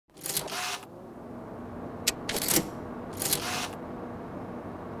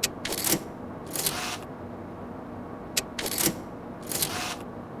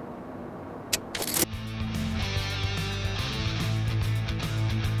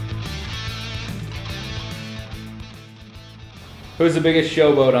Who's the biggest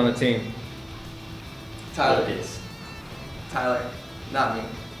showboat on the team? Tyler. Tyler. Not me.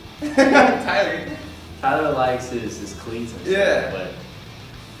 Tyler. Tyler likes his cleats and Yeah. stuff, but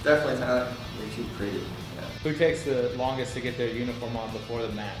Definitely Tyler. they're too pretty. Yeah. Who takes the longest to get their uniform on before the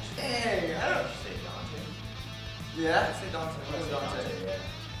match? Dang, I don't Say Dante. Yeah, I'd say Dante. I'd say Dante, yeah.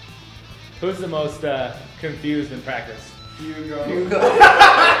 Who's the most confused in practice? Hugo.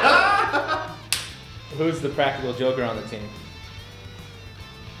 Who's the practical joker on the team?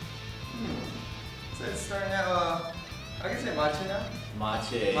 So it's starting out, I can say Machi now.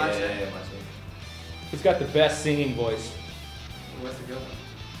 Mache. Mache. Yeah, Mache. Who's got the best singing voice? What's the good one?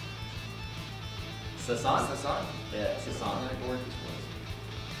 Sasan? Sasan? Yeah, I Sasan. like Orchis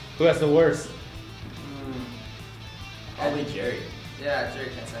Who has the worst? voice. Probably Jerry. Yeah, Jerry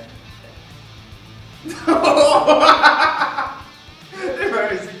can't say.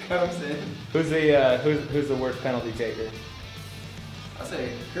 Right as he comes in. Who's the worst penalty taker? I'll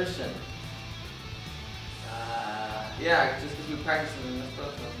say Christian. Yeah, just because we practice in this both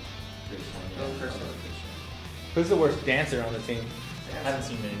of them. Go Christian. Who's the worst dancer on the team? I haven't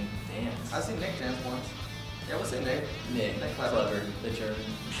seen many dance. I've seen Nick dance once. Yeah, we'll say Nick. Nick, Nick clever, the German.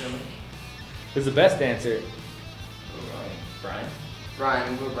 Who's the best dancer? Brian?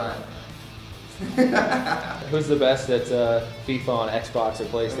 Brian, we'll go Brian. Who's the best at FIFA on Xbox or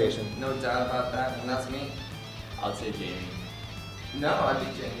PlayStation? No doubt about that, and that's me. I'd say Jamie. No, I'd be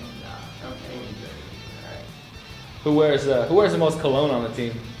Jamie. Nah. Okay. Alright. Who wears the most cologne on the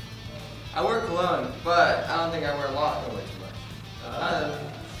team? I wear cologne, but I don't think I wear a lot. I don't wear too much.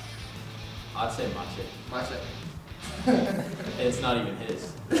 I'd say Mache. Much it. And it's not even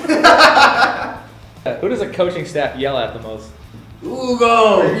his. Who does a coaching staff yell at the most?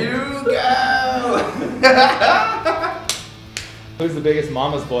 Hugo! Who's the biggest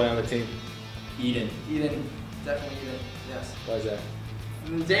mama's boy on the team? Eden. Eden. Definitely Eden. Yes. Why is that?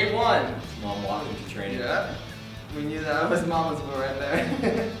 Day one. His mom walked him to training. Yeah. We knew that was mama's boy right there.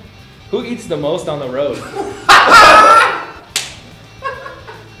 Who eats the most on the road?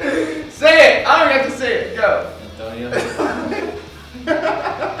 Say it! I don't have to say it. Go. Antonio.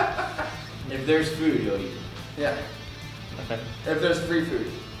 If there's food, you'll eat. Yeah. If there's free food,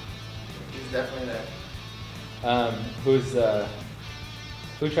 he's definitely there.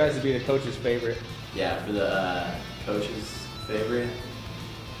 Who tries to be the coach's favorite? Yeah, for the coach's favorite,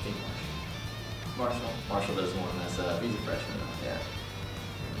 I think Marshall. Marshall. Marshall doesn't want to mess up. He's a freshman. Yeah.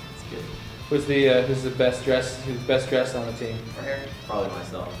 It's good. Who's the best dressed? Who's best dressed on the team? Right here. Probably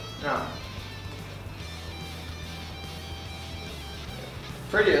myself. No.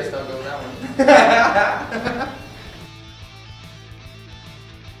 Prettiest, I'll go with that one.